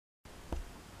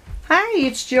Hi,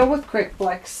 it's Jill with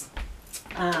cricflix.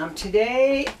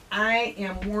 Today I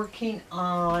am working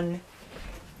on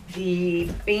the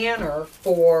banner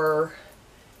for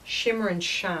Shimmer and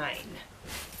Shine.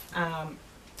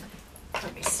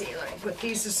 Let me see, let me put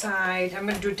these aside. I'm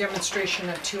going to do a demonstration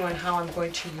or two on how I'm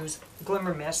going to use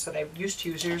Glimmer Mist that I used to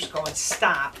use years ago and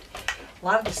stopped. A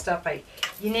lot of the stuff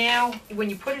when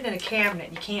you put it in a cabinet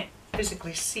and you can't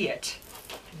physically see it,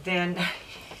 then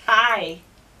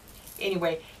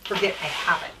anyway, forget I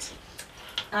have it.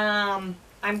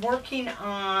 I'm working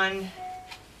on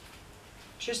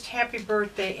just Happy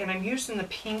Birthday, and I'm using the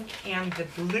pink and the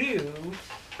blue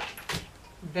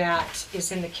that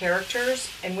is in the characters.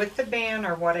 And with the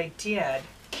banner, what I did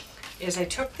is I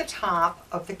took the top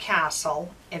of the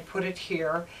castle and put it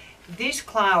here. These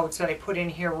clouds that I put in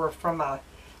here were from a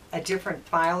different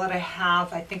file that I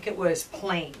have. I think it was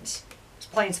Plains. It's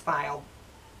Plains file.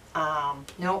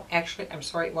 No, actually, I'm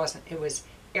sorry, it wasn't. It was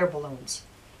air balloons.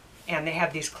 And they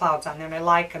have these clouds on there, and I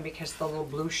like them because the little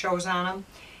blue shows on them.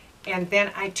 And then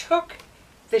I took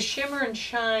the Shimmer and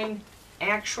Shine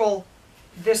actual,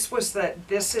 this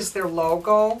is their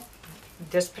logo,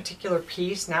 this particular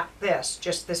piece, not this,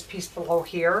 just this piece below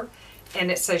here,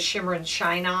 and it says Shimmer and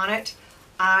Shine on it.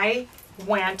 I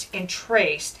went and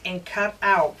traced and cut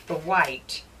out the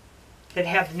white that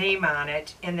had the name on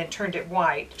it and then turned it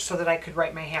white so that I could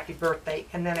write my happy birthday,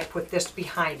 and then I put this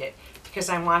behind it because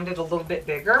I wanted it a little bit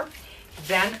bigger.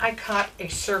 Then I cut a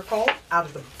circle out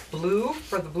of the blue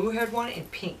for the blue haired one in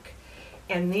pink.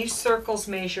 And these circles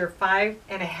measure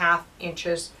 5.5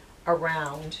 inches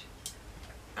around.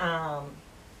 No,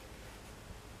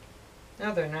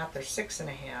 they're not, they're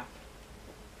 6.5.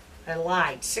 I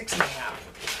lied,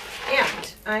 6.5.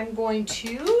 And I'm going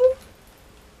to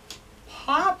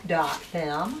pop dot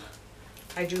them,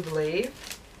 I do believe.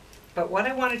 But what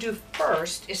I want to do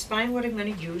first is find what I'm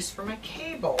going to use for my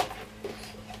cable.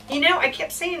 You know, I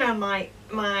kept saying on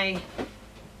my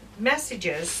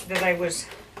messages that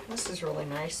this is really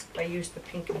nice. I used the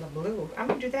pink and the blue. I'm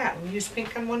going to do that. I'm going to use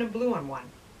pink on one and blue on one.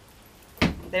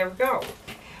 There we go.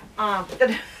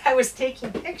 Then I was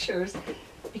taking pictures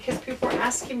because people were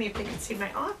asking me if they could see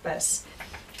my office.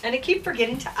 And I keep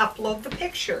forgetting to upload the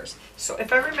pictures. So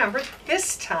if I remember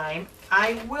this time,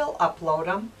 I will upload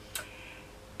them.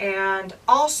 And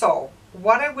also,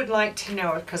 what I would like to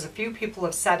know, because a few people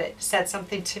have said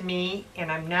something to me,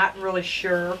 and I'm not really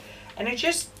sure, and I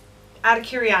just, out of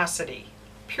curiosity,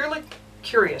 purely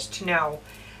curious to know,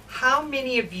 how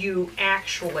many of you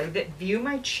actually that view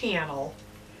my channel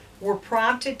were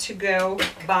prompted to go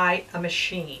buy a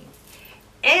machine?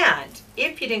 And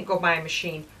if you didn't go buy a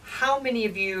machine, how many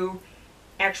of you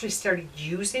actually started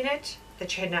using it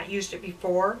that you had not used it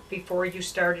before you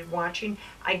started watching?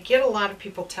 I get a lot of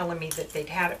people telling me that they'd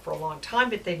had it for a long time,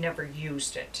 but they'd never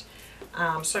used it.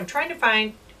 So I'm trying to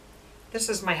find, this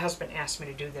is my husband asked me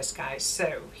to do this, guys,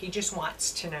 so he just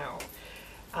wants to know.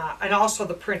 And also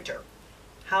the printer.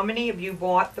 How many of you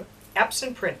bought the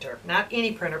Epson printer? Not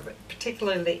any printer, but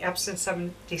particularly the Epson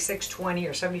 7620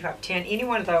 or 7510, any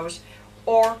one of those,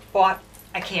 or bought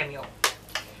a Cameo.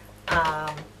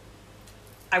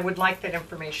 I would like that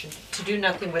information, to do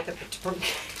nothing with it but to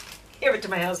give it to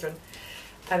my husband.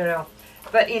 I don't know.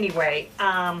 But anyway,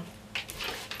 I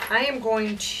am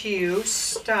going to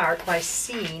start by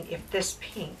seeing if this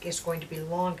pink is going to be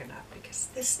long enough, because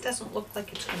this doesn't look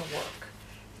like it's going to work.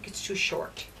 I think it's too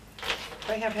short.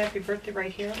 Do I have happy birthday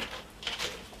right here?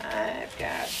 I've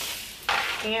got,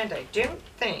 and I don't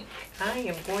think I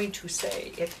am going to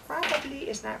say it probably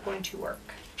is not going to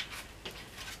work.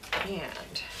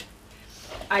 And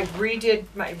I redid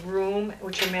my room,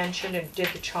 which I mentioned, and did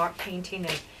the chalk painting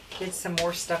and did some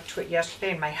more stuff to it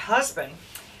yesterday. And my husband,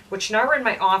 which now we're in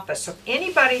my office, so if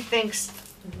anybody thinks,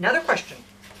 another question,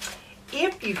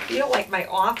 if you feel like my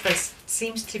office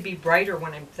seems to be brighter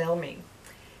when I'm filming,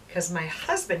 because my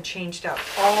husband changed out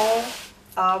all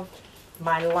of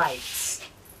my lights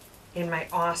in my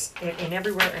and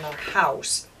everywhere in our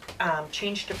house,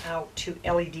 changed them out to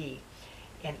LED,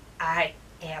 and I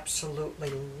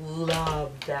absolutely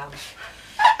love them.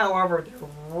 However, they're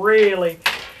really,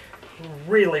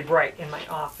 really bright in my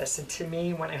office. And to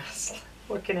me, when I was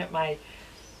looking at my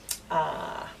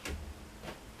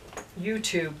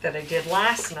YouTube that I did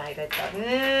last night, I thought,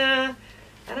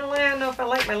 I don't know if I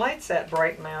like my lights that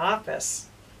bright in my office.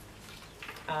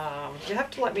 You have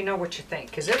to let me know what you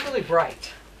think, because they're really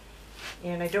bright.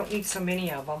 And I don't need so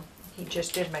many of them. He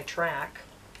just did my track.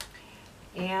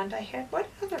 And I had, what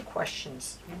other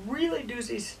questions? Really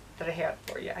doozies that I had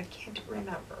for you. I can't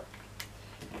remember.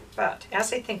 But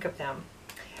as I think of them.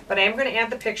 But I am going to add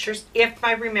the pictures if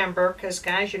I remember, because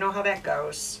guys, you know how that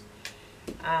goes.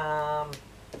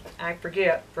 I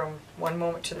forget from one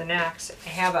moment to the next.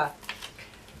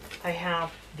 I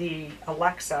have the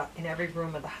Alexa in every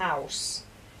room of the house,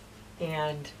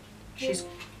 and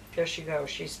there she goes.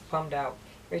 She's bummed out.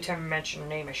 Every time I mention her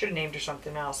name, I should have named her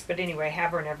something else. But anyway, I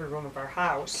have her in every room of our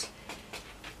house.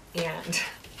 And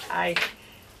if I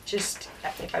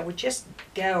would just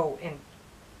go and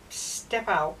step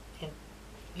out and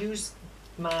use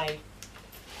my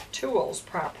tools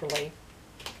properly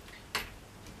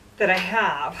that I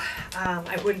have,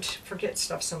 I wouldn't forget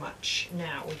stuff so much.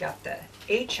 Now, we got the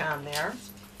H on there.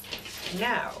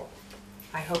 Now,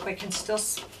 I hope I can still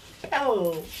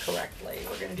spell correctly.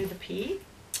 We're going to do the P.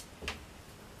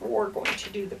 We're going to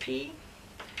do the P.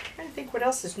 I'm trying to think what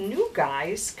else is new,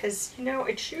 guys, because, you know,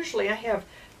 it's usually I have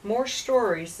more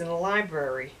stories than a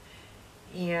library.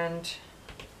 And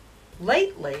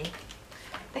lately,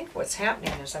 I think what's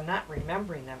happening is I'm not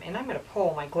remembering them. And I'm going to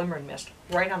pull my Glimmering Mist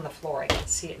right on the floor. I can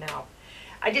see it now.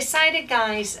 I decided,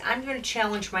 guys, I'm going to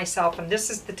challenge myself. And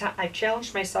this is the time. I've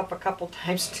challenged myself a couple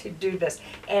times to do this.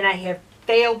 And I have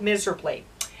failed miserably.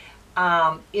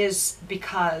 Is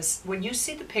because when you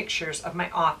see the pictures of my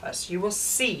office, you will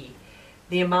see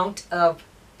the amount of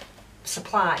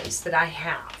supplies that I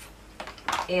have.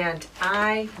 And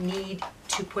I need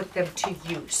to put them to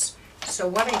use. So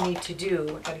what I need to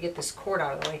do, I've got to get this cord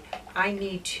out of the way, I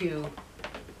need to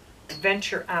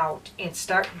venture out and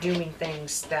start doing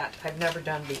things that I've never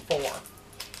done before.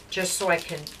 Just so I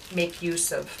can make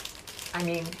use of, I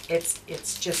mean,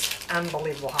 it's just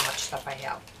unbelievable how much stuff I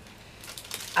have.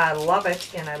 I love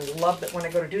it, and I love that when I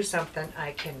go to do something,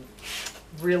 I can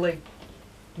really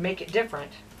make it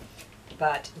different.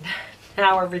 But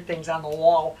now everything's on the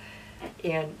wall,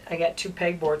 and I got 2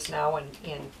 pegboards now,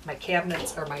 and my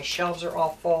cabinets or my shelves are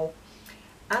all full.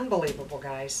 Unbelievable,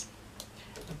 guys.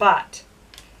 But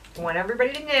I want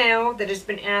everybody to know that has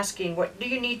been asking, what do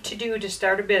you need to do to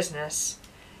start a business?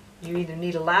 You either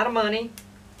need a lot of money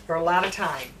or a lot of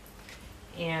time.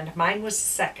 And mine was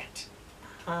second.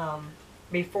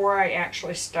 Before I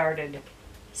actually started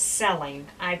selling,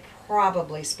 I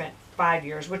probably spent 5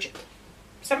 years, which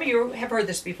some of you have heard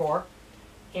this before,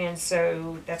 and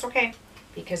so that's okay,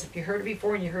 because if you heard it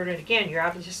before and you heard it again, you're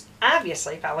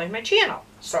obviously following my channel,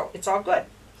 so it's all good.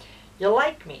 You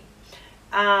like me.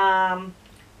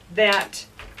 That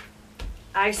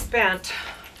I spent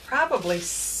probably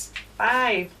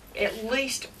at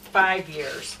least 5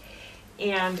 years,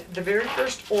 and the very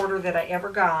first order that I ever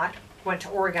got went to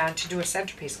Oregon to do a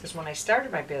centerpiece, because when I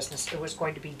started my business, it was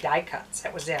going to be die cuts.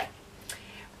 That was it.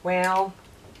 Well,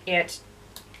 it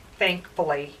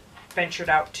thankfully ventured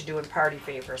out to doing party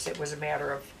favors. It was a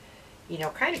matter of, you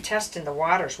know, kind of testing the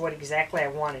waters, what exactly I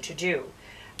wanted to do.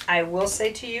 I will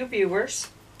say to you viewers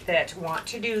that want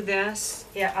to do this,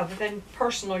 yeah, other than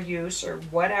personal use or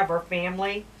whatever,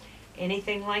 family,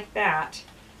 anything like that,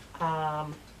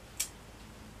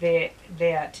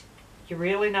 that you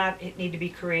really need to be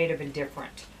creative and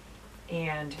different.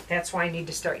 And that's why I need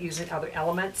to start using other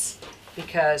elements,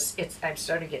 because I'm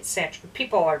starting to get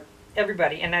saturated.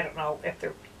 Everybody, and I don't know if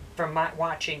they're from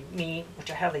watching me, which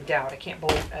I highly doubt. I can't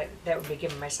believe that would be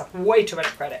giving myself way too much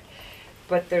credit.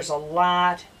 But there's a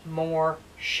lot more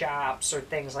shops or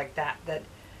things like that that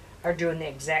are doing the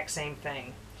exact same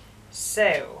thing.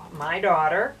 So my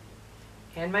daughter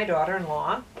and my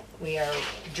daughter-in-law, we are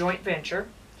a joint venture,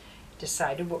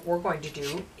 decided what we're going to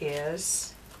do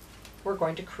is we're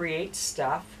going to create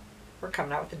stuff. We're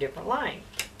coming out with a different line,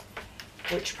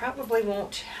 which probably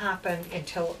won't happen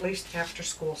until at least after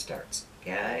school starts.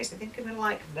 Guys, I think I'm going to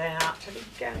like that. I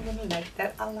think I'm going to like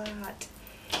that a lot.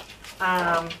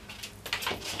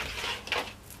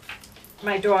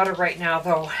 My daughter right now,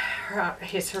 though,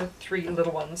 has her 3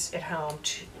 little ones at home.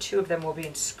 2 of them will be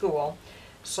in school,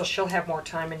 so she'll have more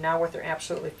time. And now with her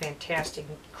absolutely fantastic,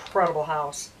 incredible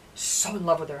house. So in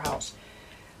love with her house.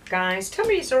 Guys, tell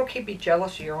me, is it okay to be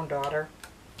jealous of your own daughter?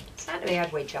 It's not in a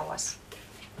bad way jealous.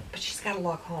 But she's got a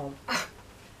log home.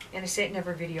 And I say it in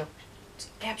every video. It's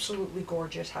an absolutely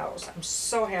gorgeous house. I'm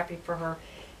so happy for her.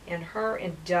 And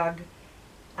Doug,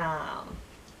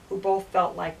 who both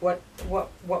felt like what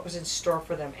was in store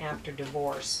for them after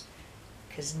divorce.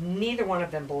 Because neither one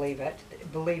of them believe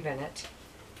in it.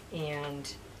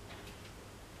 And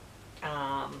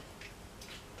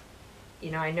you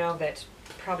know, I know that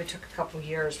it probably took a couple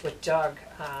years with Doug,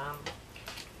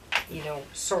 you know,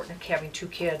 sorting of having 2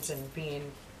 kids and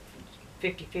being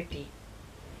 50-50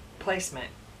 placement.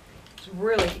 It's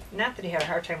really, not that he had a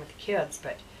hard time with the kids,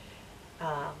 but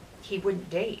he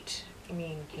wouldn't date. I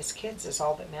mean, his kids is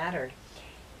all that mattered.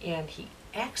 And he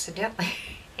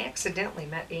accidentally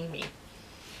met Amy.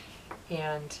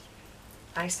 And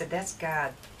I said, that's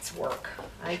God's work.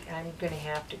 I'm going to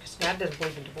have to, because God doesn't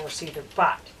believe in divorce either.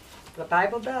 But the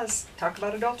Bible does talk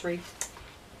about adultery.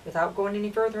 Without going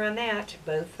any further on that,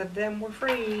 both of them were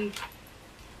free.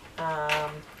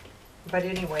 But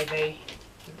anyway, they,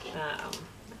 I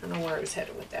don't know where I was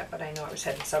headed with that, but I know I was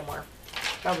headed somewhere.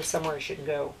 Probably somewhere I shouldn't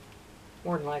go,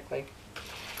 more than likely.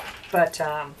 But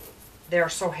they're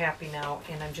so happy now,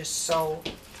 and I'm just so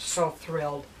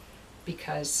thrilled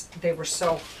because they were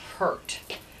so hurt.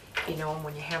 You know, and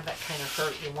when you have that kind of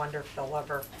hurt, you wonder if they'll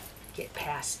ever get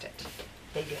past it.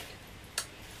 They did.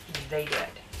 They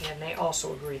did. And they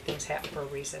also agree things happen for a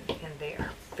reason, and they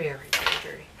are very, very,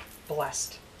 very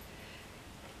blessed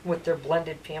with their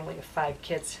blended family of 5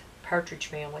 kids, Partridge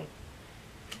family.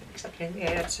 Except they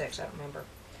had 6, I don't remember.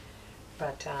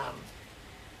 But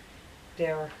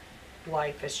their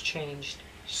life has changed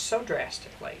so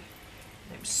drastically.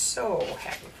 I'm so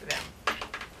happy for them.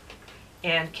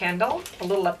 And Kendall, a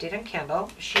little update on Kendall.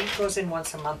 She goes in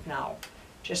once a month now,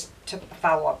 just to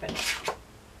follow up and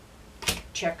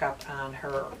check up on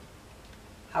her,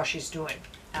 how she's doing,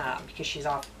 because she's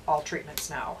off all treatments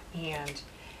now. And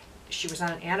she was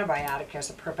on an antibiotic as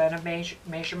a preventive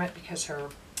measurement because her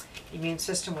immune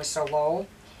system was so low.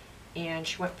 And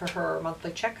she went for her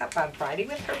monthly checkup on Friday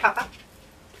with her papa.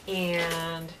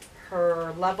 And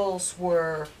her levels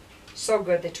were so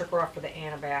good they took her off with the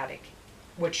antibiotic,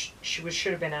 which she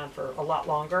should have been on for a lot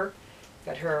longer.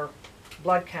 But her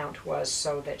blood count was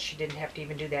so that she didn't have to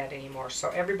even do that anymore. So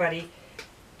everybody,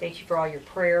 thank you for all your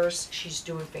prayers. She's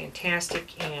doing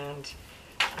fantastic, and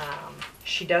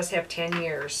she does have 10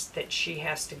 years that she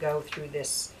has to go through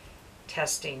this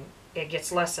testing. It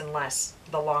gets less and less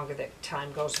the longer that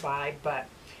time goes by, but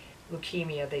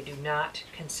leukemia they do not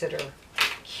consider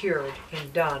cured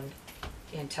and done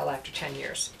until after 10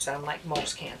 years. So unlike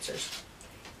most cancers.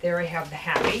 There I have the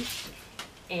happy,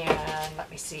 and let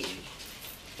me see.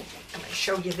 I'm going to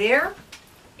show you there,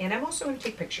 and I'm also going to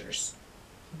take pictures,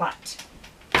 but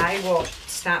I will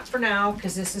stop for now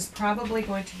because this is probably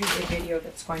going to be a video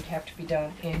that's going to have to be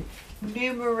done in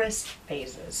numerous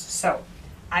phases. So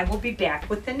I will be back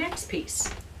with the next piece.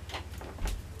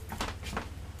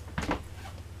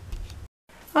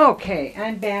 Okay,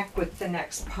 I'm back with the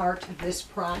next part of this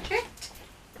project,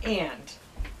 and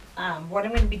what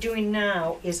I'm going to be doing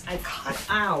now is I've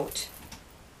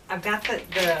got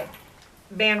the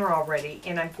banner already,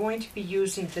 and I'm going to be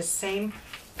using the same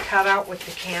cutout with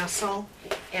the castle,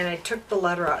 and I took the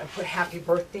letter out and put happy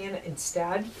birthday in it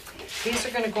instead. These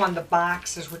are going to go on the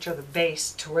boxes, which are the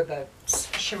base to where the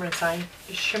Shimmer and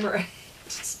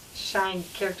Shine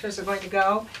characters are going to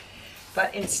go.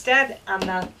 But instead, on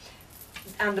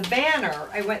the banner,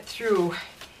 I went through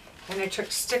and I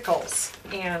took stickles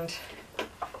and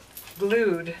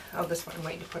glued, oh, this one I'm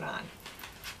waiting to put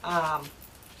on,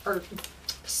 or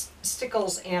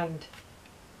stickles and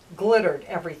glittered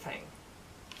everything.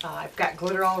 I've got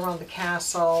glitter all around the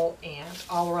castle, and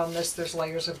all around this there's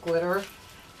layers of glitter.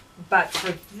 But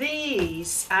for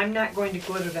these, I'm not going to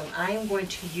glitter them. I am going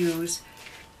to use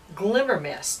Glimmer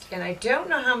Mist, and I don't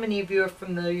know how many of you are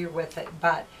familiar with it,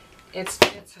 but it's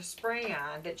a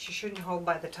spray-on that you shouldn't hold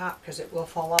by the top because it will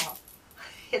fall off.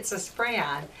 It's a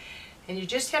spray-on, and you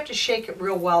just have to shake it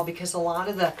real well because a lot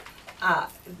of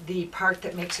the part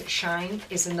that makes it shine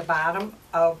is in the bottom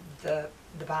of the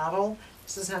bottle.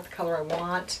 This is not the color I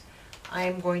want. I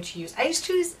am going to use, I used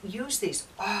to use these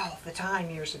all the time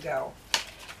years ago.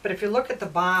 But if you look at the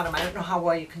bottom, I don't know how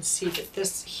well you can see, but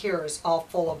this here is all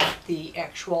full of the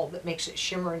actual that makes it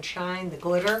shimmer and shine, the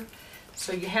glitter.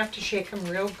 So you have to shake them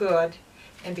real good.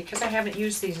 And because I haven't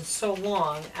used these in so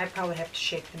long, I probably have to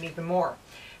shake them even more.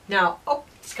 Now, oh,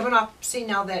 it's coming off. See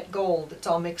now that gold, it's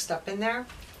all mixed up in there.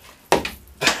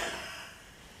 I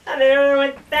don't know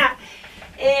what that.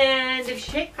 And if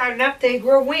you shake hard enough, they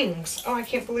grow wings. Oh, I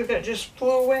can't believe that just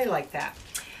flew away like that.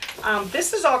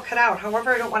 This is all cut out.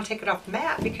 However, I don't want to take it off the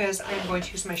mat because I'm going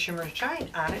to use my Shimmer and Shine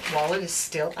on it while it is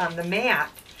still on the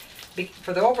mat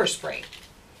for the overspray.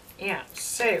 And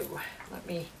so, I'm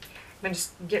going to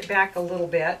get back a little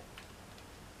bit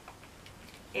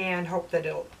and hope that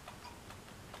it'll,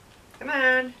 come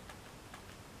on.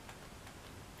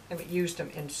 I haven't used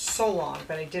them in so long,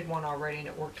 but I did one already and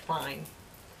it worked fine.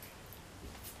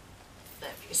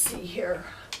 Let me see here.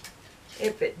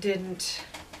 If it didn't,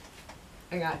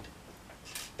 I got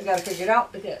to figure it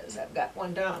out because I've got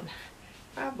one done.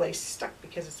 Probably stuck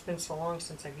because it's been so long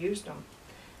since I've used them.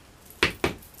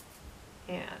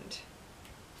 And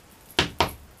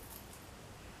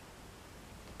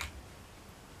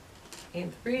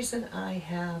the reason I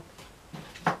have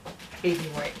baby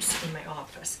wipes in my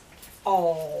office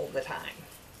all the time.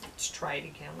 Let's try it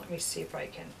again. Let me see if I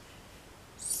can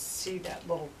see that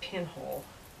little pinhole.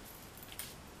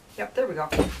 Yep, there we go.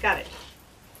 Got it.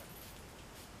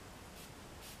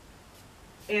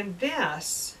 And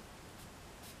this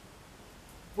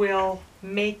will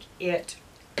make it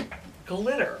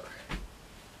glitter.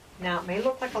 Now, it may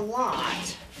look like a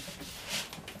lot.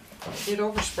 It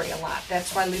overspray a lot.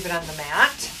 That's why I leave it on the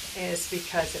mat, is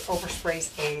because it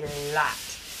oversprays a lot.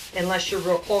 Unless you're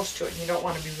real close to it. You don't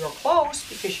want to be real close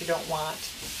because you don't want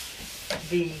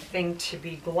the thing to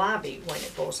be globby when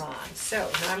it goes on. So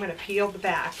now I'm going to peel the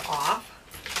back off.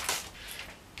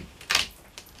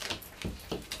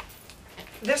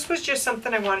 This was just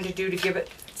something I wanted to do to give it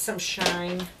some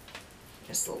shine.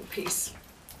 This little piece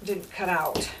didn't cut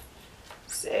out,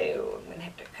 so I'm going to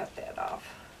have to cut that off.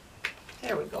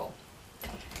 There we go.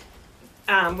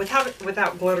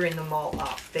 Without glittering them all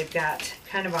up. They've got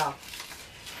kind of a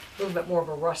little bit more of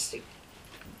a rustic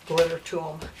glitter to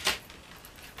them.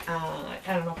 I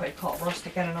don't know if I'd call it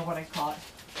rustic, I don't know what I call it,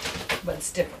 but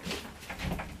it's different.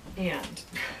 And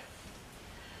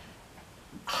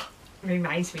it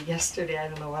reminds me yesterday, I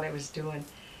don't know what I was doing,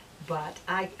 but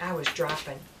I was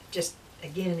dropping just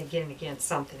again and again and again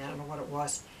something, I don't know what it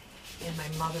was. And my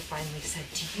mother finally said,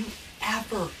 "Do you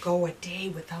ever go a day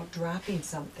without dropping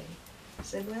something?" I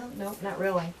said, "Well, no, not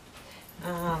really.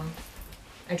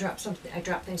 I drop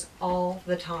things all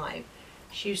the time."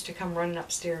 She used to come running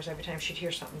upstairs every time she'd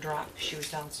hear something drop. She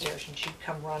was downstairs, and she'd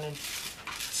come running,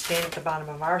 stand at the bottom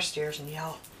of our stairs and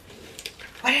yell,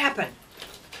 "What happened?"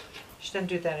 She doesn't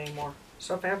do that anymore.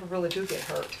 So if I ever really do get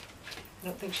hurt, I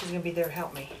don't think she's going to be there to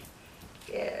help me.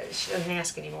 Yeah, she doesn't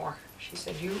ask anymore. She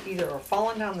said, "You either are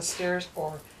falling down the stairs,"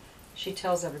 or she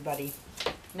tells everybody.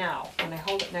 Now, when I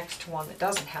hold it next to one that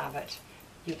doesn't have it,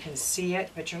 you can see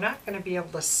it, but you're not going to be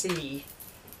able to see.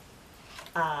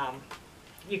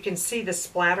 You can see the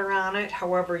splatter on it.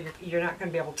 However, you're not going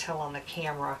to be able to tell on the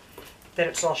camera that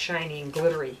it's all shiny and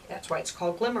glittery. That's why it's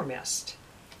called Glimmer Mist.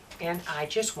 And I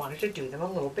just wanted to do them a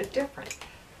little bit different.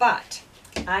 But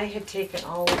I had taken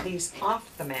all of these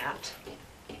off the mat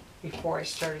before I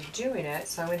started doing it,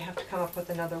 so I'm going to have to come up with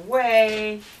another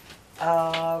way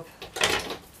of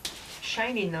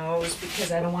shining those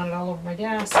because I don't want it all over my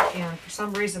desk. And for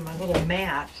some reason, my little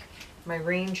mat, my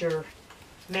Ranger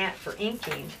mat for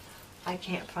inking, I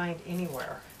can't find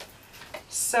anywhere.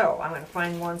 So I'm going to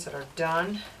find ones that are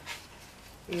done.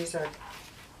 These are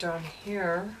done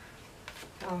here.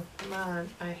 Oh, come on.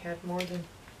 I had more than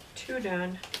 2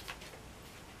 done.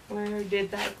 Where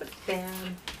did I put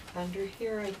them? Under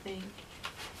here, I think.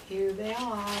 Here they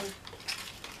are.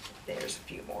 There's a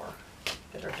few more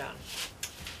that are done.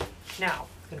 Now,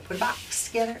 I'm going to put a box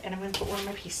together, and I'm going to put one of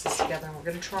my pieces together, and we're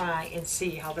going to try and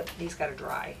see how these got to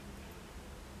dry.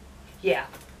 Yeah,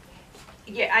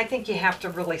 I think you have to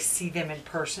really see them in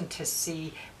person to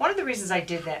see. One of the reasons I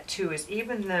did that, too, is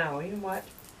even though, you know what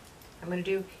I'm going to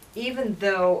do? Even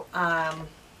though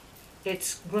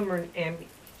it's glimmer, and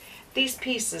these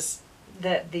pieces,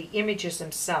 the images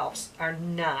themselves are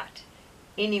not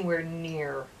anywhere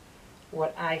near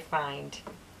what I find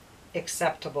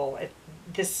acceptable.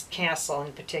 This castle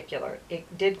in particular,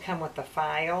 it did come with a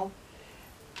file,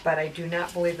 but I do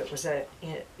not believe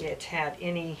it had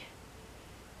any,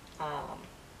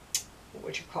 what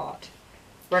would you call it,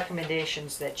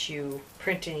 recommendations that you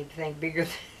print anything bigger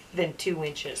than 2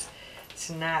 inches. It's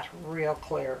not real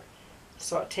clear.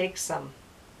 So it takes some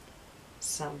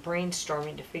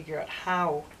brainstorming to figure out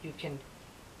how you can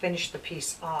finish the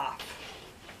piece off,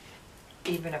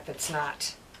 even if it's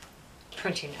not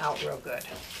printing out real good.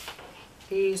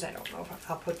 These, I don't know if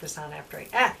I'll put this on after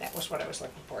that was what I was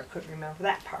looking for. I couldn't remember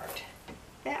that part.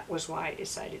 That was why I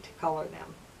decided to color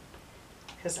them.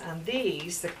 Because on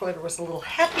these, the glitter was a little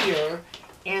heavier,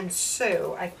 and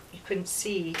so you couldn't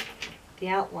see the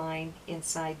outline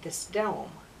inside this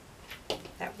dome.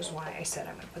 That was why I said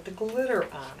I'm going to put the glitter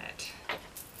on it.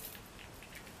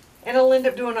 And I'll end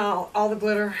up doing all the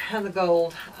glitter on the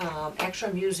gold.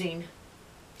 Actually, I'm using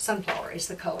Sunflower is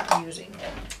the color I'm using.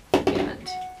 And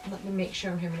let me make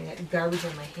sure I'm having that garbage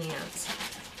on my hands.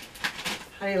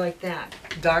 How do you like that?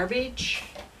 Garbage.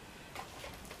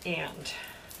 And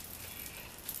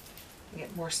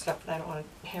get more stuff that I don't want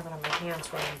to have it on my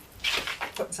hands when I'm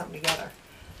putting something together.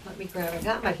 Let me grab, I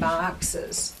got my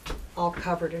boxes all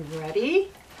covered and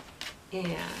ready.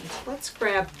 And let's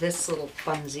grab this little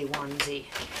funsy onesie.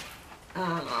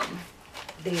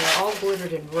 They are all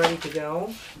glittered and ready to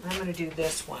go. I'm going to do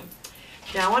this one.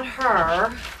 Now on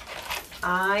her,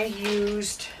 I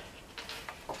used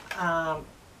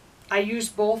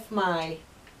both my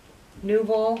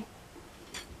Nuvo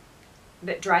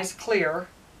that dries clear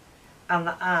on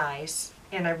the eyes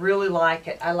and I really like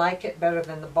it. I like it better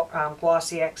than the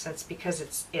glossy accents because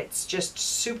it's just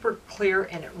super clear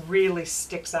and it really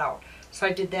sticks out. So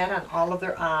I did that on all of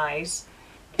their eyes,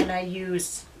 and I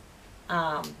used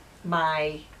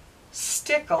my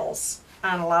stickles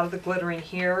on a lot of the glittering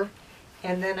here,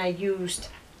 and then I used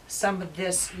some of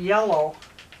this yellow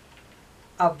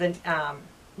of the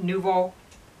Nouveau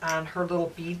on her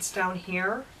little beads down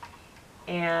here,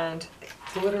 and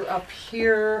glitter up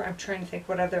here. I'm trying to think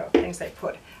what other things I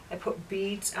put. I put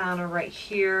beads on her right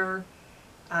here,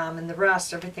 and the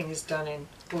rest, everything is done in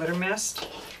glitter mist.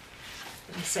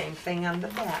 And same thing on the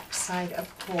back side,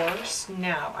 of course.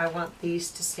 Now I want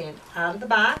these to stand out of the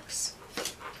box,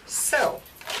 so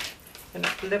I'm going to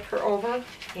flip her over,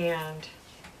 and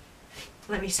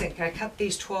let me think. I cut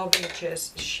these 12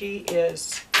 inches. She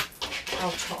is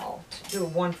how tall? To do a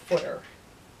 1 footer.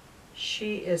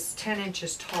 She is 10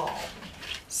 inches tall.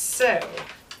 So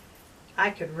I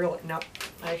could really, nope,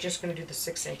 I'm just going to do the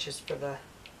 6 inches for the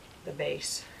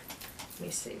base. Let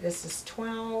me see, this is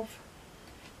 12.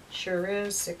 Sure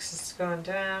is. 6 has gone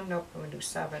down. Nope, I'm going to do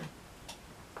 7.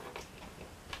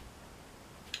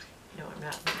 No, I'm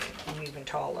not. I'm even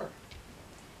taller.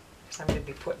 Because I'm going to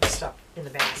be putting stuff in the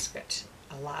basket.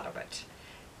 A lot of it.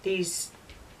 These,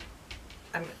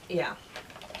 yeah,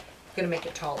 I'm going to make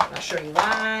it taller. And I'll show you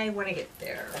why when I get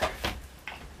there.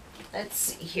 Let's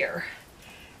see here.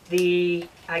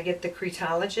 I get the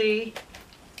Cretology,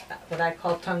 what I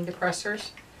call tongue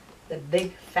depressors. The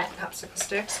big fat popsicle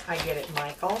sticks, I get at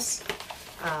Michael's.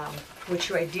 What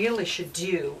you ideally should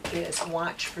do is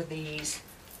watch for these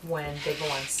when they go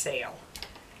on sale,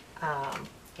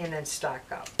 and then stock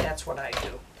up. That's what I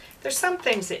do. There's some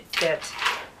things that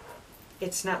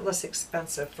it's not less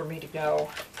expensive for me to go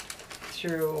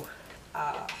through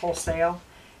wholesale.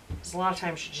 Because a lot of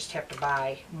times you just have to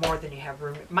buy more than you have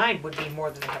room. Mine would be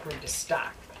more than I have room to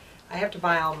stock. I have to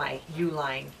buy all my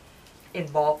U-line in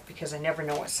bulk because I never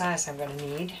know what size I'm going to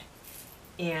need,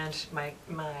 and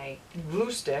my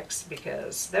glue sticks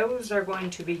because those are going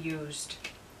to be used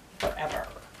forever.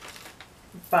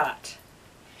 But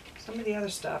some of the other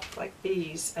stuff like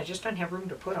these, I just don't have room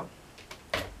to put them.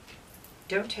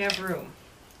 Don't have room,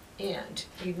 and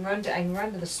you can I can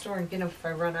run to the store and get them if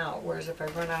I run out. Whereas if I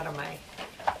run out of my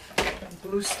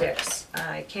glue sticks,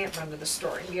 I can't run to the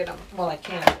store and get them. Well, I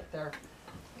can, but they're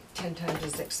 10 times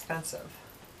as expensive.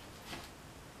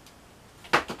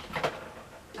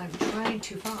 I'm trying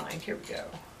to find, here we go,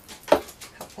 a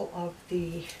couple of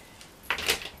the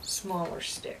smaller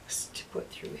sticks to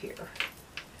put through here.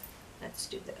 Let's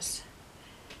do this.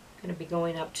 I'm going to be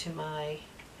going up to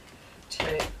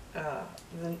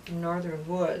the northern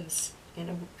woods in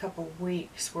a couple of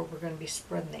weeks where we're going to be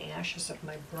spreading the ashes of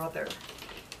my brother.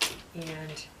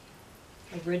 And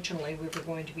originally we were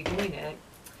going to be doing it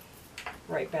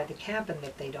right by the cabin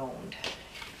that they'd owned,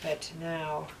 but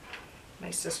now my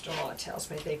sister-in-law tells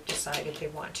me they've decided they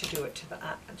want to do it to the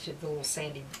little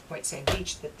white sand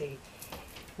beach that they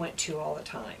went to all the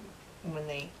time when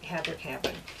they had their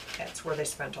cabin. That's where they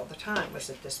spent all the time, was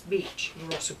at this beach, a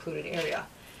real secluded area.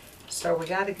 So we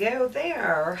got to go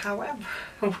there. However,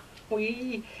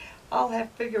 we all have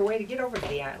to figure a way to get over to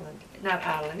the island. Not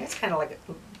island, it's kind of like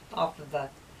off of the,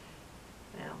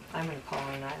 well, I'm going to call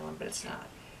it an island, but it's not.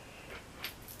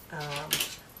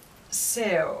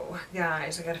 So,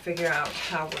 guys, I got to figure out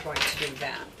how we're going to do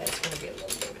that. That's going to be a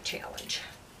little bit of a challenge.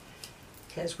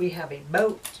 Because we have a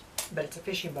boat, but it's a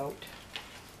fishing boat.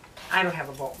 I don't have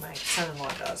a boat, my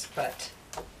son-in-law does, but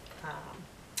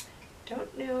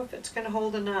don't know if it's going to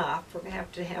hold enough. We're going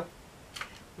to have,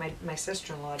 my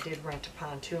sister-in-law did rent a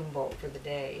pontoon boat for the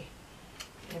day.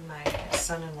 And my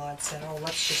son-in-law had said, oh,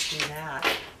 let's just do that.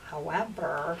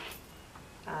 However,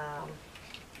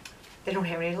 they don't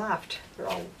have any left. They're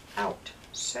all out.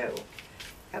 So,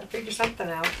 got to figure something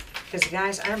out. Because,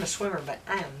 guys, I'm a swimmer, but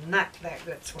I am not that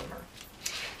good swimmer.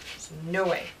 There's no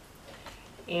way.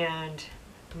 And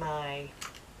my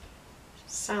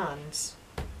sons,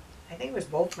 I think it was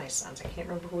both my sons, I can't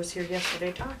remember who was here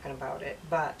yesterday talking about it,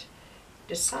 but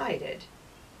decided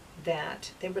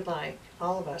that they would like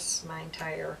all of us,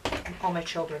 all my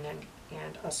children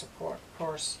and us, of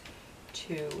course,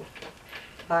 to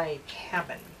buy a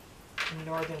cabin, a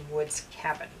Northern Woods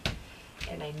cabin.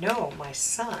 And I know my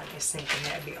son is thinking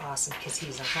that'd be awesome because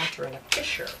he's a hunter and a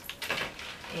fisher.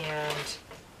 And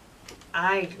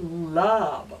I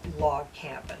love log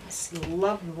cabins.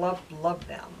 Love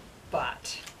them.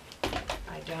 But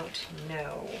I don't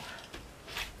know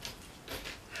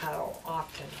how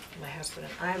often my husband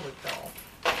and I would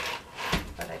go.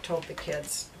 But I told the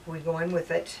kids, if we go in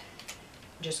with it,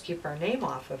 just keep our name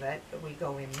off of it, but we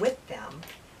go in with them,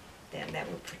 then that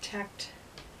would protect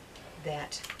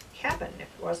that happen if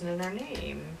it wasn't in our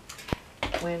name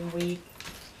when we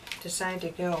decide to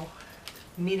go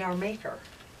meet our maker.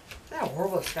 Isn't that a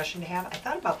horrible discussion to have? I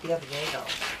thought about the other day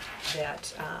though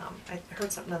that I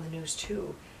heard something on the news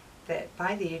too, that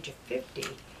by the age of 50 you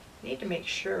need to make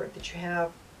sure that you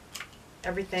have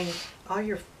everything, all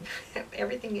your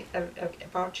everything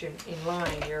about you in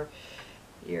line,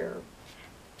 your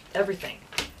everything,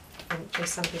 in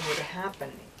case something were to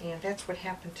happen. And that's what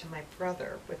happened to my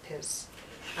brother with his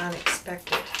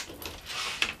unexpected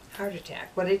heart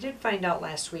attack. What I did find out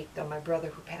last week though, my brother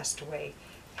who passed away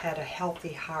had a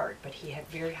healthy heart, but he had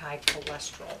very high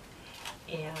cholesterol.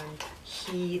 And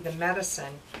the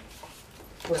medicine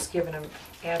was giving him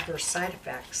adverse side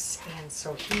effects, and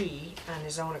so he, on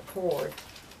his own accord,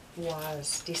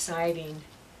 was deciding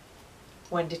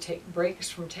when to take breaks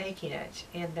from taking it.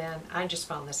 And then I just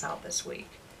found this out this week.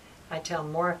 I tell him,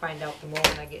 the more I find out, the more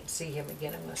when I get to see him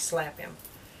again, I'm going to slap him,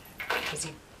 because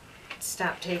he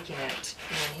stopped taking it,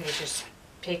 and he was just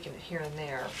taking it here and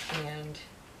there, and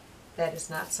that is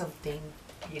not something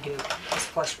you do. His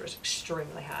cholesterol is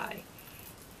extremely high,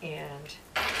 and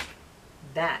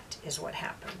that is what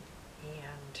happened,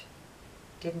 and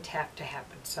didn't have to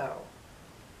happen. So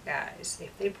guys,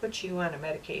 if they put you on a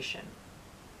medication,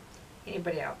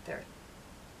 anybody out there,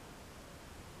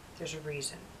 there's a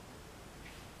reason.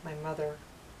 My mother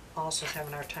also is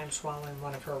having a hard time swallowing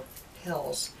one of her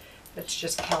pills. It's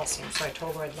just calcium, so I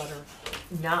told her I'd let her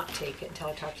not take it until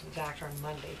I talked to the doctor on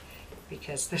Monday,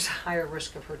 because there's a higher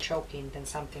risk of her choking than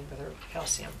something with her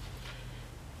calcium,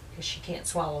 because she can't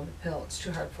swallow the pill. It's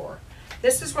too hard for her.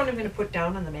 This is what I'm going to put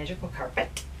down on the magical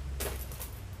carpet.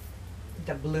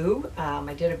 The blue,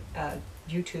 I did a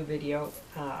YouTube video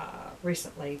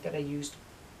recently that I used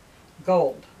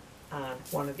gold on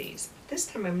one of these. This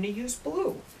time I'm going to use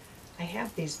blue. I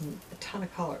have these in a ton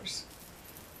of colors.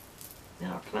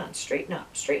 Now, come on, straighten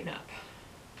up, straighten up.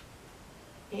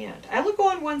 And I will go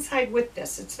on one side with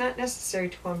this. It's not necessary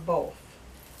to go on both.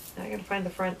 Now I gotta find the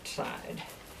front side.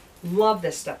 Love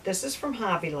this stuff. This is from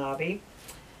Hobby Lobby.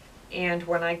 And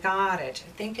when I got it,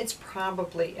 I think it's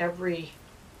probably every,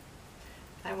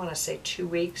 I want to say 2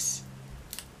 weeks,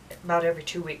 about every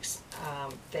 2 weeks,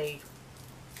 they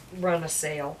run a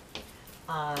sale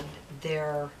on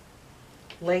their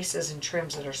laces and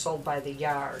trims that are sold by the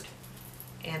yard.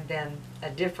 And then a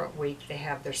different week they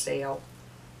have their sale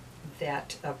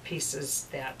that of pieces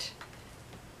that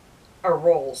are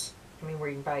rolls. I mean, where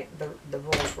you can buy the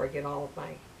rolls where I get all of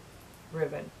my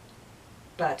ribbon.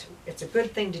 But it's a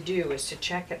good thing to do is to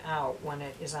check it out when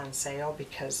it is on sale,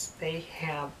 because they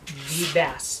have the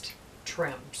best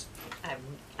trims.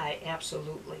 I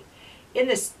absolutely, in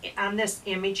this, on this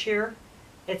image here,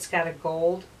 it's got a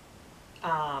gold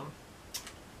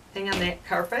thing on that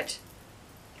carpet,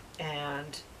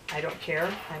 and I don't care.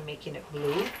 I'm making it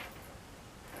blue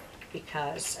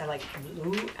because I like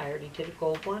blue. I already did a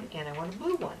gold one, and I want a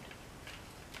blue one.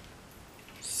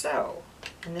 So,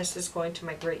 and this is going to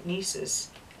my great niece's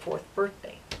 4th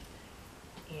birthday,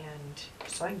 and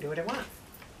so I can do what I want.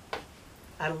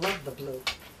 I love the blue,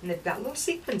 and they've got little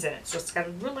sequins in it, so it's got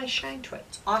a real nice shine to it.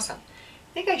 It's awesome.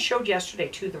 I think I showed yesterday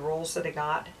too the rolls that I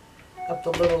got of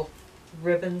the little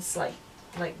ribbons like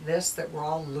this that were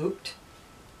all looped.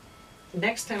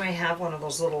 Next time I have one of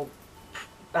those little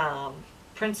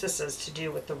princesses to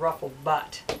do with the ruffled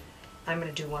butt, I'm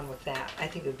going to do one with that. I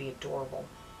think it would be adorable.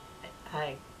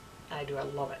 I do. I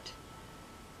love it.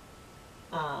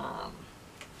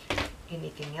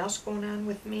 Anything else going on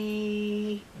with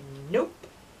me? Nope.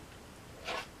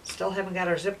 Still haven't got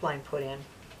our zip line put in.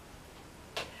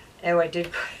 Oh, I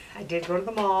did go to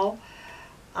the mall.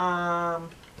 I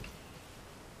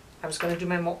was going to do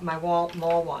my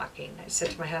mall walking. I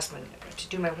said to my husband, to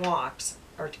do my walks,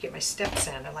 or to get my steps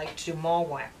in, I like to do mall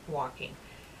walking.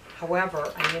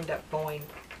 However, I end up going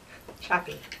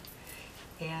shopping.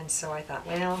 And so I thought,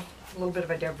 well, a little bit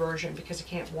of a diversion, because I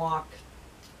can't walk,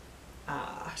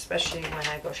 especially when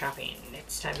I go shopping.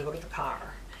 It's time to go to the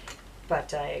car.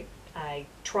 But I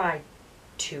tried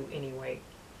to anyway.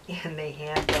 And they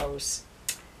had those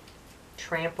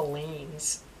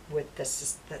trampolines with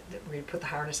this, where you put the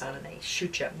harness on and they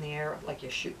shoot you up in the air like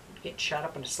you get shot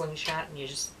up in a slingshot, and you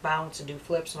just bounce and do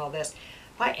flips and all this.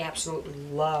 I absolutely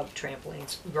loved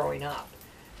trampolines growing up.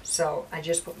 So I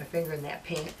just put my finger in that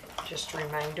pink. Just a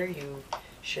reminder, you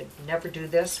should never do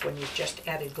this when you've just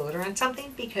added glitter on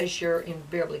something, because you're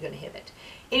invariably going to hit it.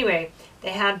 Anyway,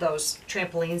 they had those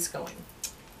trampolines going.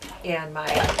 And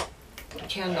my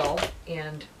Kendall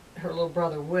and her little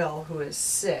brother Will, who is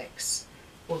 6,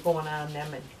 were going on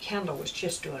them, and Kendall was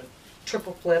just doing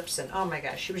triple flips, and oh my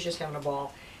gosh, she was just having a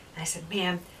ball. And I said,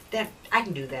 man, I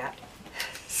can do that.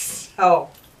 So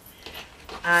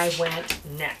I went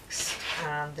next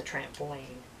on the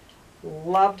trampoline.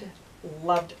 Loved,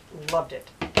 loved, loved it.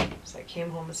 So I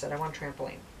came home and said, I want a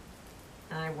trampoline.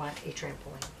 I want a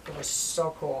trampoline. It was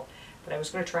so cool. But I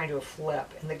was going to try and do a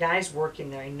flip. And the guys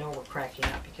working there, I know, were cracking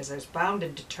up because I was bound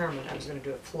and determined I was going to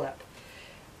do a flip.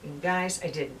 And guys, I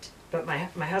didn't. But my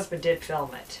husband did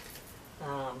film it.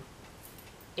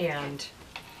 And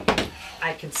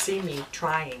I can see me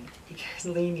trying, because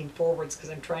leaning forwards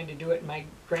because I'm trying to do it. And my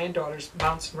granddaughter's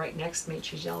bouncing right next to me. And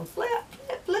she's yelling, flip,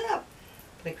 flip, flip.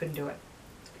 But I couldn't do it.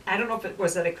 I don't know if it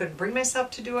was that I couldn't bring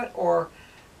myself to do it, or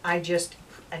I just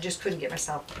couldn't get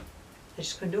myself. I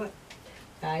just couldn't do it.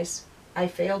 Guys, I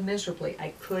failed miserably.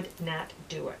 I could not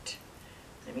do it.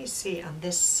 Let me see on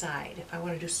this side if I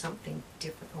want to do something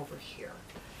different over here.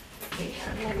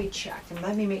 And let me check and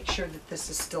let me make sure that this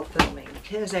is still filming,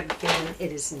 because I have a feeling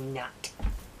it is not.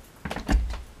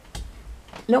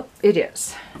 Nope, it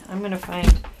is. I'm going to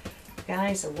find,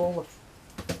 guys, a roll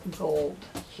of gold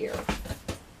here.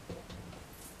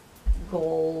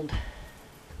 Gold.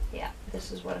 Yeah,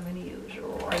 this is what I'm going to use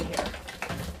right here.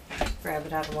 Grab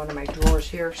it out of one of my drawers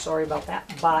here. Sorry about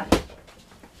that, but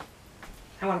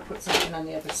I want to put something on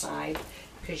the other side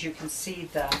because you can see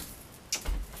the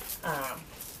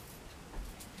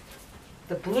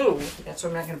blue. That's why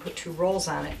I'm not going to put 2 rolls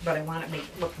on it, but I want to make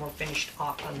it look more finished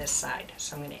off on this side.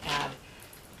 So I'm going to add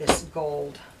this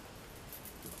gold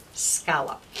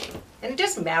scallop. And it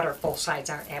doesn't matter if both sides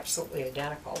aren't absolutely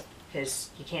identical, because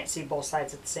you can't see both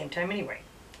sides at the same time anyway.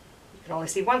 You can only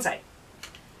see one side.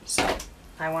 So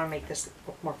I want to make this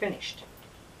look more finished.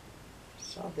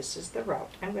 So this is the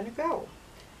route I'm going to go.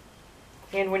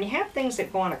 And when you have things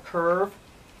that go on a curve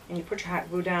and you put your hot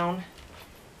glue down,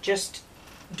 just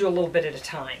do a little bit at a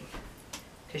time,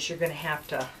 because you're going to have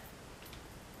to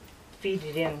feed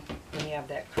it in when you have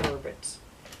that curve. It's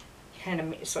kind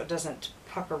of so it doesn't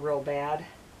pucker real bad.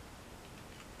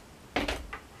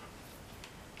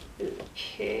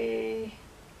 Okay.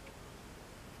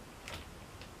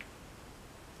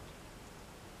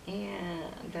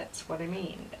 And that's what I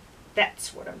mean.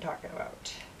 That's what I'm talking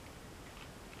about.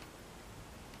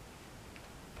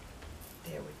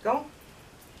 There we go.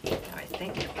 Now I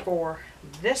think for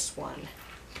this one,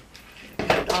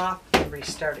 cut it off and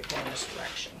restart it going this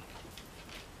direction.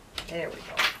 There we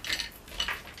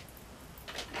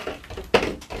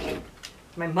go.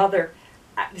 My mother,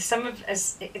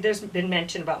 there's been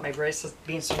mention about my bracelets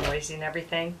being so noisy and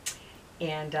everything,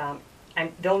 and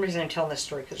the only reason I'm telling this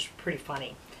story because it's pretty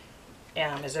funny.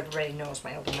 As everybody knows,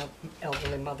 my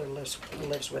elderly mother lives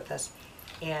with us.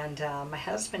 And my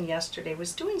husband yesterday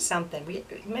was doing something.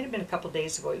 It might have been a couple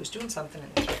days ago. He was doing something in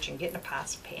the kitchen, getting a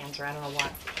pots and pans, or I don't know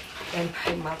what. And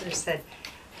my mother said,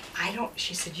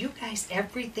 she said, you guys,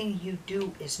 everything you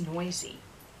do is noisy.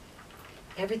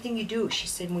 Everything you do, she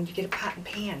said, when you get a pot and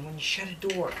pan, when you shut a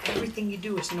door, everything you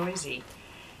do is noisy.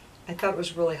 I thought it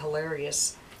was really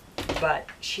hilarious. But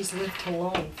she's lived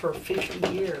alone for 50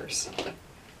 years.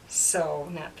 So,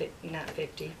 not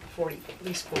 50, 40, at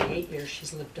least 48 years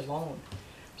she's lived alone.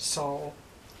 So,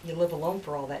 you live alone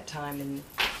for all that time, and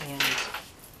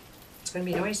it's going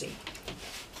to be noisy.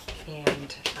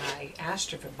 And I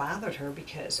asked her if it bothered her,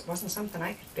 because it wasn't something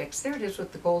I could fix. There it is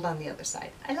with the gold on the other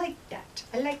side. I like that.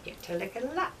 I like it. I like it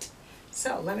a lot.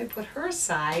 So, let me put her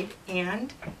aside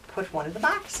and put one of the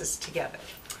boxes together.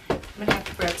 I'm going to have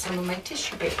to grab some of my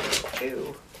tissue paper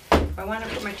too. If I want to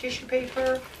put my tissue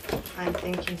paper, I'm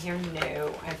thinking here,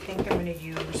 no. I think I'm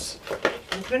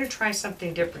going to try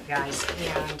something different, guys.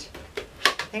 And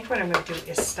I think what I'm going to do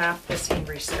is stop this and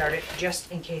restart it,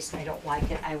 just in case I don't like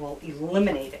it. I will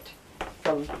eliminate it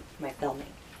from my filming.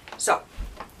 So,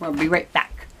 we'll be right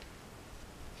back.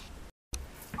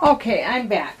 Okay, I'm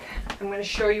back. I'm going to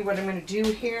show you what I'm going to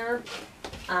do here.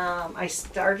 I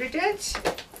started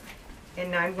it.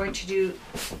 And now I'm going to do,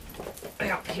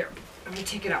 here, let me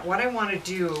take it out. What I want to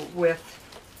do with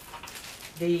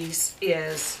these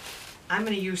is, I'm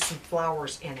going to use some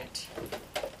flowers in it.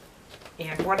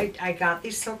 And what I got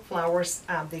these silk flowers,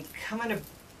 they come in a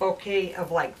bouquet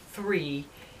of like 3.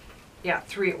 Yeah,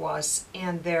 3 it was.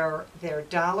 And they're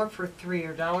 $1 for 3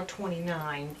 or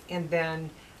 $1.29. And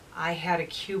then I had a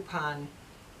coupon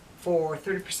for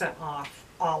 30% off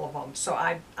all of them. So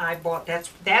I bought,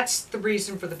 that's the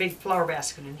reason for the big flower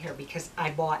basket in here, because I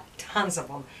bought tons of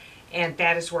them, and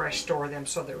that is where I store them,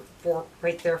 so they're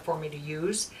right there for me to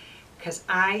use. Because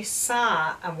I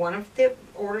saw on one of the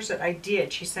orders that I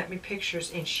did, she sent me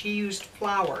pictures, and she used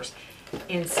flowers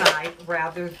inside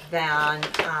rather than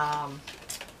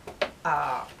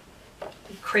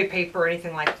crepe paper or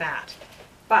anything like that.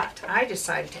 But I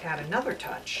decided to add another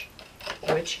touch,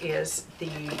 which is the,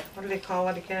 what do they call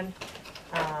it again?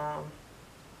 I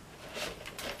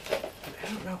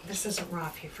don't know, this isn't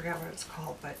raffia, I forgot what it's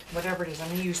called, but whatever it is, I'm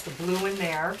going to use the blue in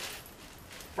there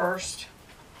first,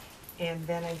 and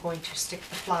then I'm going to stick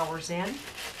the flowers in.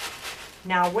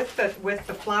 Now with the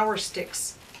flower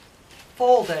sticks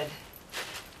folded,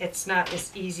 it's not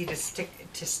as easy to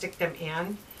stick them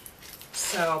in.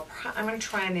 So I'm going to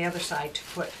try on the other side to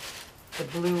put the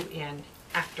blue in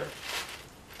after.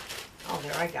 Oh,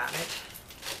 there, I got it.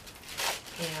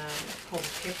 And pull the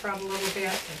paper out a little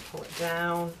bit and pull it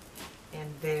down. And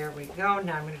there we go.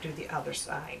 Now I'm going to do the other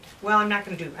side. Well, I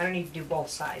don't need to do both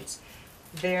sides.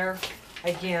 There,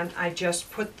 again, I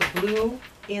just put the blue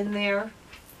in there.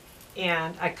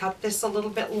 And I cut this a little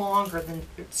bit longer than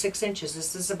 6 inches.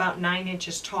 This is about 9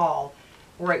 inches tall,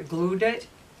 where I glued it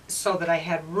so that I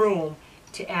had room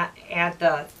to add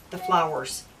the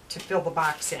flowers to fill the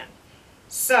box in.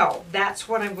 So that's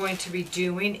what I'm going to be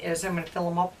doing, is I'm going to fill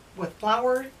them up with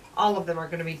flour. All of them are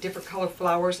going to be different color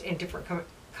flowers and different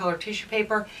color tissue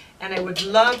paper. And I would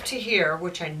love to hear,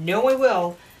 which I know I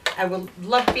will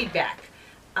love feedback.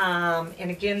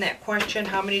 And again, that question,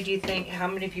 how many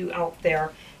of you out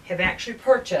there have actually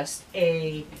purchased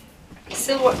a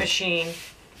silhouette machine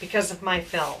because of my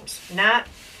films? Not,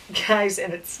 guys,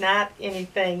 and it's not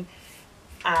anything.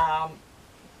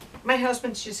 My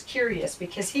husband's just curious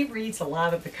because he reads a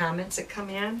lot of the comments that come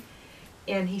in,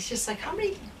 and he's just like, how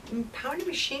many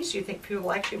machines do you think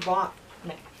people actually bought?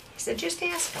 He said, just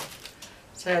ask them.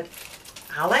 I said,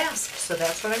 I'll ask. So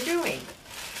that's what I'm doing.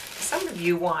 Some of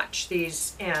you watch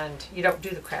these and you don't do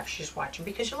the crafts, you just watch them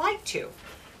because you like to.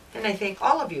 And I thank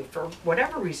all of you for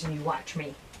whatever reason you watch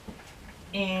me.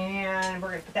 And we're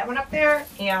going to put that one up there,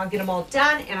 and I'll get them all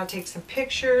done, and I'll take some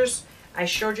pictures. I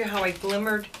showed you how I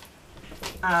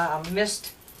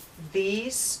missed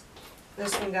these.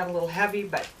 This one got a little heavy,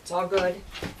 but it's all good.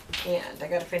 And I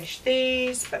got to finish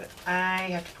these, but I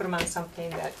have to put them on something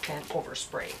that can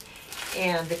overspray.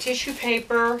 And the tissue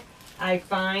paper, I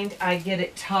find I get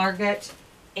at Target,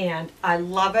 and I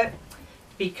love it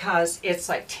because it's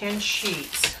like 10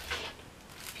 sheets.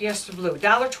 Fiesta Blue,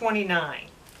 $1.29.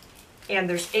 And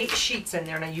there's 8 sheets in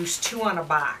there, and I use 2 on a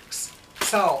box.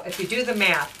 So if you do the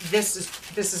math, this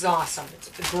is awesome.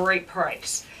 It's a great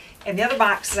price. And the other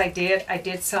boxes I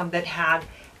did some that had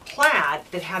plaid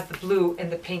that had the blue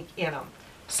and the pink in them.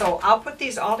 So I'll put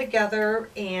these all together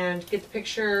and get the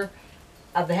picture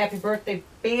of the happy birthday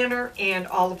banner and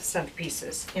all of the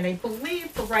centerpieces. And I believe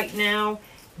for right now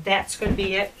that's going to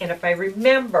be it. And if I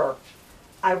remember,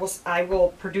 I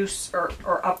will produce or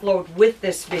upload with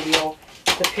this video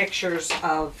the pictures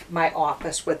of my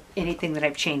office with anything that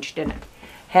I've changed in it.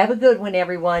 Have a good one,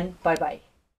 everyone. Bye-bye.